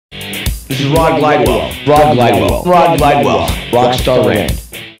This is Rod Glidewell. Rockstar Rand.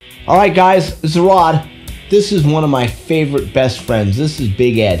 Alright guys, this is Rod. This is one of my favorite best friends. This is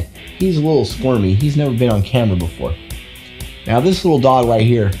Big Ed. He's a little squirmy. He's never been on camera before. Now this little dog right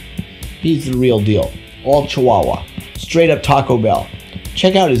here, he's the real deal. All Chihuahua. Straight up Taco Bell.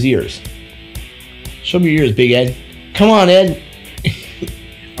 Check out his ears. Show me your ears, Big Ed. Come on, Ed.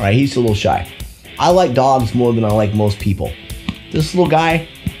 Alright, he's a little shy. I like dogs more than I like most people. This little guy,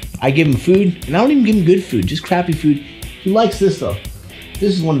 I give him food, and I don't even give him good food, just crappy food. He likes this though.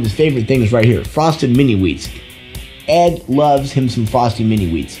 This is one of his favorite things right here, frosted mini wheats. Ed loves him some frosted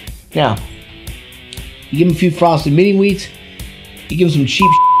mini wheats. Now, you give him a few frosted mini wheats, you give him some cheap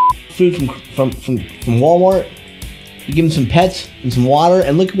food from Walmart, you give him some pets and some water,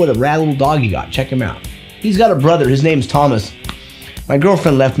 and look at what a rad little dog he got. Check him out. He's got a brother, his name's Thomas. My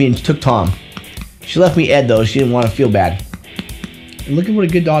girlfriend left me and took Tom. She left me Ed though, she didn't want to feel bad. And look at what a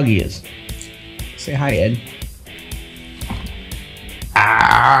good dog he is. Say hi, Ed.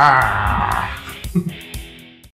 Ah!